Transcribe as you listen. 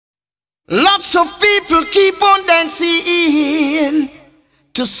Lots of people keep on dancing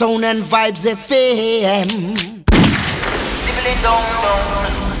to sound and vibes FM.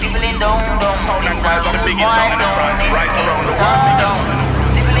 Sound and vibes are the biggest sound in France right around the world.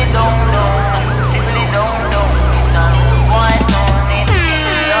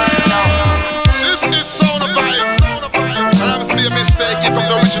 This is sound and vibes. And I'm to be a mistake, here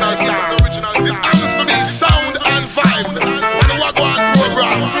comes original sound. This happens to be sound and vibes. On the Wagwan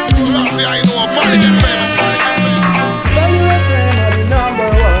program. So I say I know Vallée FM. Vallée FM are the number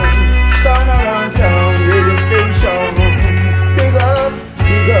one sound around town, radio station. Big up,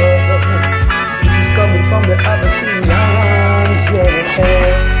 big up. This is coming from the Abyssinians, yeah.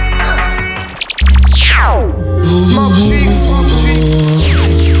 Smoke cheeks,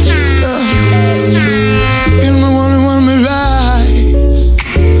 in my one when me rise,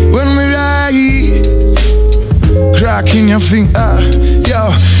 crack in your finger,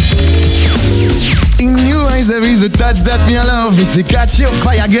 yo. In your eyes there is a touch that me love. It's a catch your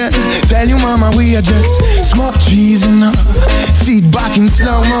fire girl. Tell you mama we are just smoke trees enough. Sit back in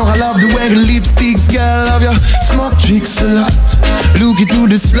slow-mo. I love the way the lipsticks, girl. Love your smoke tricks a lot. Look into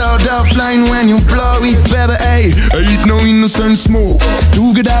the slow dove line when you blow it, baby. Hey, ain't no innocent smoke.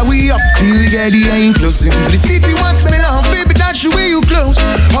 Together we up till we get the inclusive. The city wants me love, baby. That's the way you close.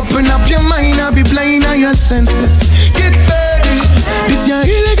 Open up your mind, I'll be playing on your senses. Get ready. This your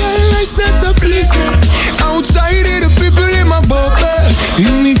illegal license, a policeman. Outside of the people in my bubble.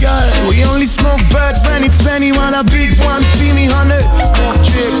 Illegal, we only smoke birds when it's funny. While a big one feel me on it. Smoke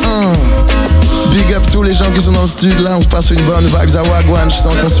tricks. Big up tous les gens qui sont dans le studio là. On se passe une bonne vibes à Wagwan. Je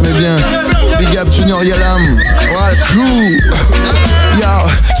sens qu'on se met bien. Big up Junior Yalam. What crew. Yo,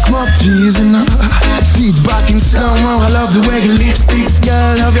 smoke trees enough. Sit back in slow-mo. I love the way the lipsticks,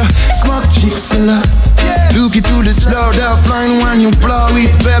 girl. Love your smoke tricks a lot. Look into the slow dove line when you blow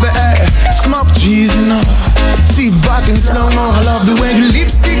it, baby. Hey, smoke trees enough. Sit back in slow-mo. I love the way the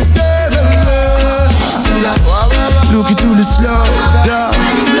lipsticks, girl. Look into the slow dove.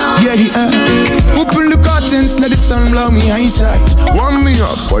 Yeah. Open the curtains, let the sun blow me eyesight. Warm me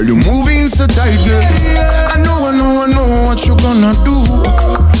up while you're moving so tight, girl. I know what you gonna do.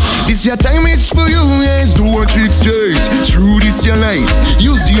 This your time is for you, yes. Do a trick straight. Through this your light.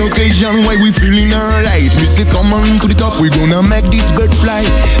 Use the occasion while we feeling alright. We say come on to the top, we gonna make this bird fly.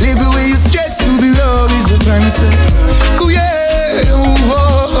 Live away your stress to be love is a crime, say. Oh yeah, oh,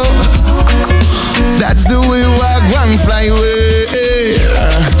 oh. That's the way Wagwan fly away.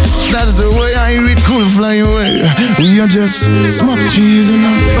 That's the way I cool fly away. We are just smoke trees and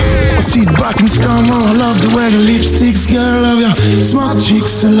sit back and slow-mo. I love the way the lipsticks, girl. Love your smoke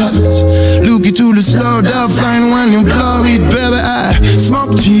cheeks a lot. Look into the slow dove line when you blow it, baby. I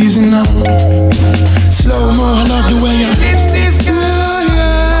smoke trees and slow-mo. I love the way your lipsticks, girl.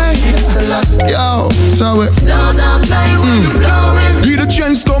 Yo, so it slow down, fly when you blow it. Hear the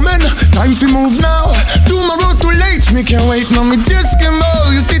chance coming, time to move now. Tomorrow too late, me can't wait. Now me just came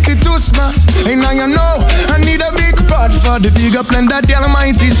out, you city too smart. And now you know, I need a big part for the bigger plan that the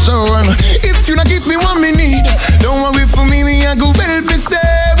Almighty so. And if you not give me what me need, don't worry for me, I go help me save.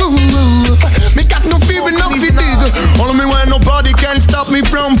 Me got no fear enough to dig. All me when nobody can stop me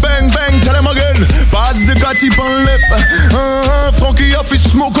from bang bang. Tell them again, pass the cut tip on lip. Funky off his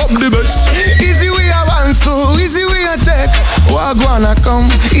smoke up the best. Easy way I want, so easy way I take. Wagwana come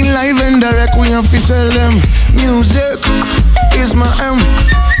in live and direct. We have to tell them music is my M.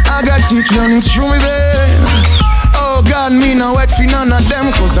 I got it running through me vein. Oh God, me now wait for none of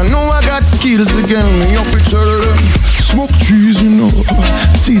them, cause I know I got skills again. Me have to tell them smoke trees, you know.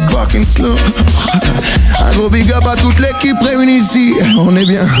 Sit back and slow. I go big up à toute l'équipe réunie ici. On est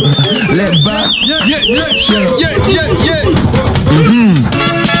bien. Let back. Yeah, yeah, yeah, yeah, yeah.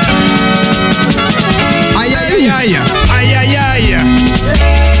 Aïe aïe aïe aïe aïe aïe.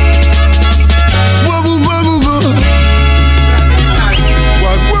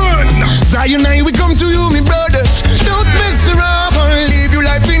 Zion, we come to you, me brothers. Don't mess around or live your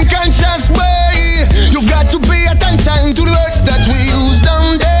life in conscious way. You've got to pay attention to the words that we use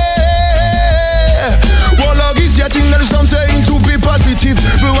down there. Warlock is your thing, that is something to be positive.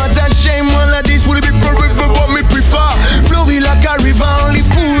 But what a shame, one like this would be perfect, but what me prefer. Flowing like a river, only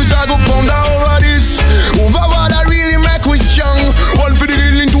fools I go ponder over this. Over what I really make we strong. One for the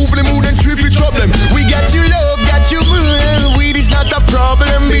dealing, two for the mood and three for trouble. We got you love, got you good. Weed is not a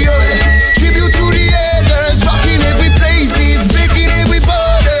problem, beyond. Tribute to the elders, rocking every place, is breaking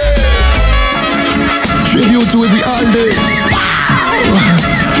everybody. Tribute to every elders. Wow.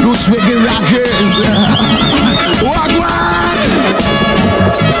 Those wicked rockers. Wagwan.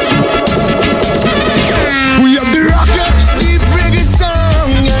 We have the rockers, deep reggae song,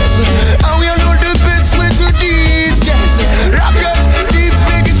 yes.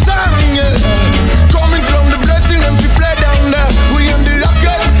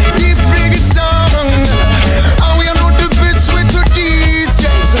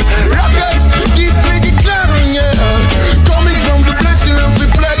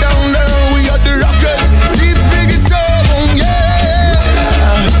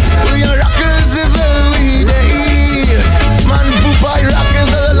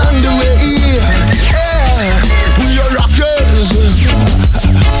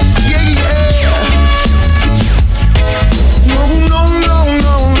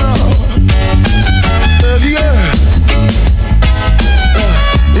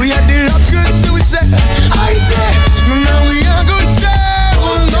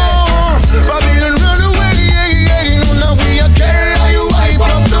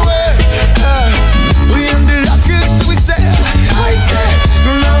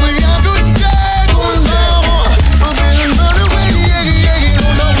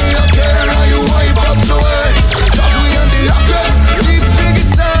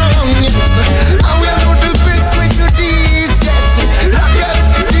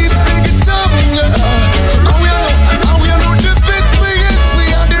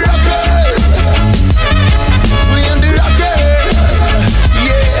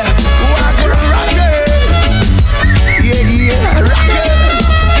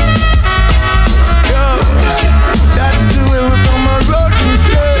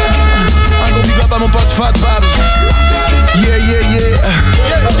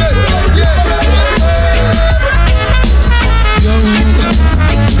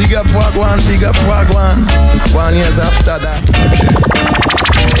 Wagwan, big up Wagwan. 1 years after that.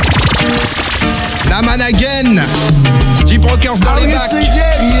 Naâman again. Deep Rockers dans les bacs.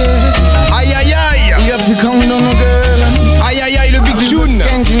 Aïe aïe aïe. You have to come down, my girl. Aïe aïe aïe, le big tune.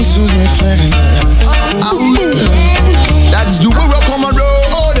 Skanking shoes, my friend. That's the way we come on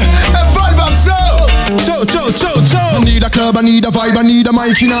road. A vibe up so. I need a club, I need a vibe, I need a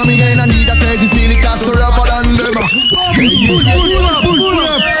mic in me again. I need a crazy scenic that's so rougher than them. Pull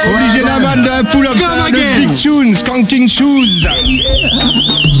up. Obligé Naâman de pull up de big tune, Skanking Shoes.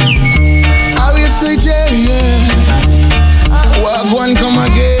 I will say yeah. Wagwan come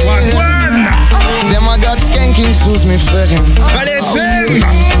again. Wagwan. Them I got skanking shoes, my friend. Vallée FM.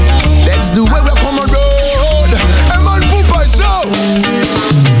 That's the way we come on road. I'm on football so.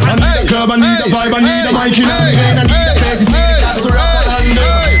 I need a club, I need a vibe, I need a mic in me again. I need a crazy scenic that's so rougher than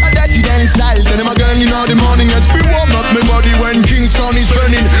them. And that's it and salt. And them a girl in the morning as we warm up my body when Kingston is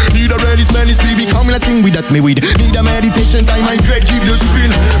burning. Need a ready smelly speed, come let's sing with that me weed. Need a meditation time, I great give the spin.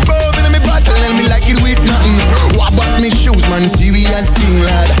 Bobbing in me battle and me like it with nothing. What about me shoes, man, serious thing,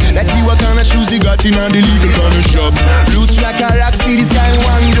 lad. Let's see what kind of shoes he got in the legal kind of shop. Roots like a rock, see this kind of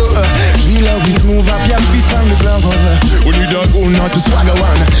one do. Feel how it move up your feet from the ground. We need a goal not to swagger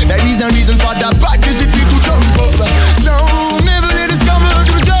one. There is a reason for that package it to jump up. So never let us come out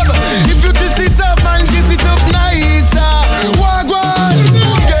to the job. If you just sit up and just sit up nice. Wagwan,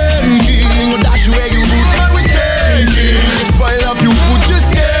 skanking, dash where you boot, man, we skanking. Spoil up your foot,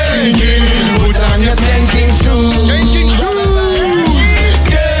 just skanking. Put on your skanking shoes. Skanking shoes.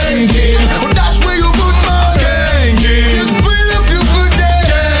 Skanking, dash where you boot, man. Skanking. Just spoil up your foot there.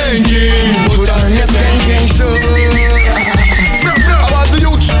 Skanking. Put on your skanking shoes. I was a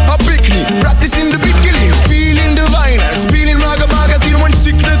youth, a picnic, practicing the big killing, feeling the violence, feeling magazine when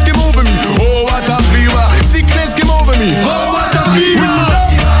sickness came over me. Oh, what a fever, sickness came over me. Oh, what a fever.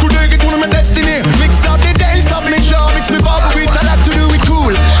 Today get one of my destiny. Mix up the dance up, make sure mix me vibe with I like to do it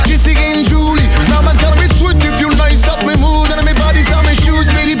cool. Kiss again, Julie. Now man can be sweet if you nice up my mood and my body, so my shoes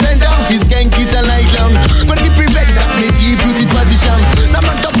really bend down. Fist can't get a night long. But keep it vex that makes you put it position. Now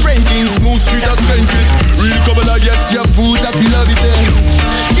man stop renting, smooth street as skank it. Real couple of yes, your food that you love it.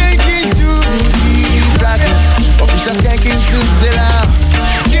 Skanking shoes, practice. Official skanking shoes, zilla.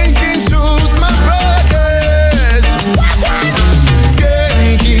 Skanking shoes, my brothers.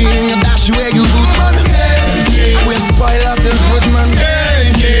 Skanking, dash where you good man. We'll spoil up the foot man.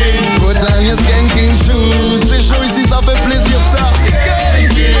 Skanking, put on your skanking shoes. Say show you yourself a place yourself.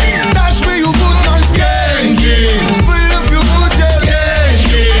 Skanking, dash where you good man. Skanking, spoil up your foot.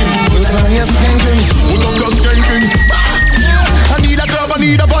 Skanking, put on your skanking shoes. Put on your skanking. I need a club, I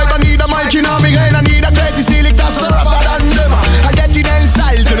need a vibe, I need a mic in me again. I need a crazy select that's so rougher than them. I get it and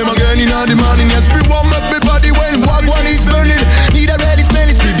style to them again in the morning. Yes, we warm up my body when Wagwan is burning. Need a ready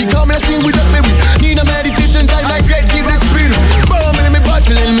smelly speed, become a thing with the baby. Need a meditation time, like great give the spin. Bombing in me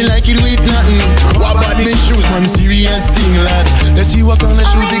bottle and me like it with nothing. What about these shoes, man, serious thing, lad. Let's see what kind of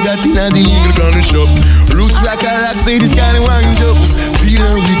shoes they got in the legal kind of shop. Roots like a rock, say this kind of wind up. Feel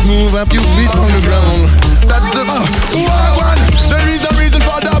how it move up your feet from the ground. That's the Wagwan.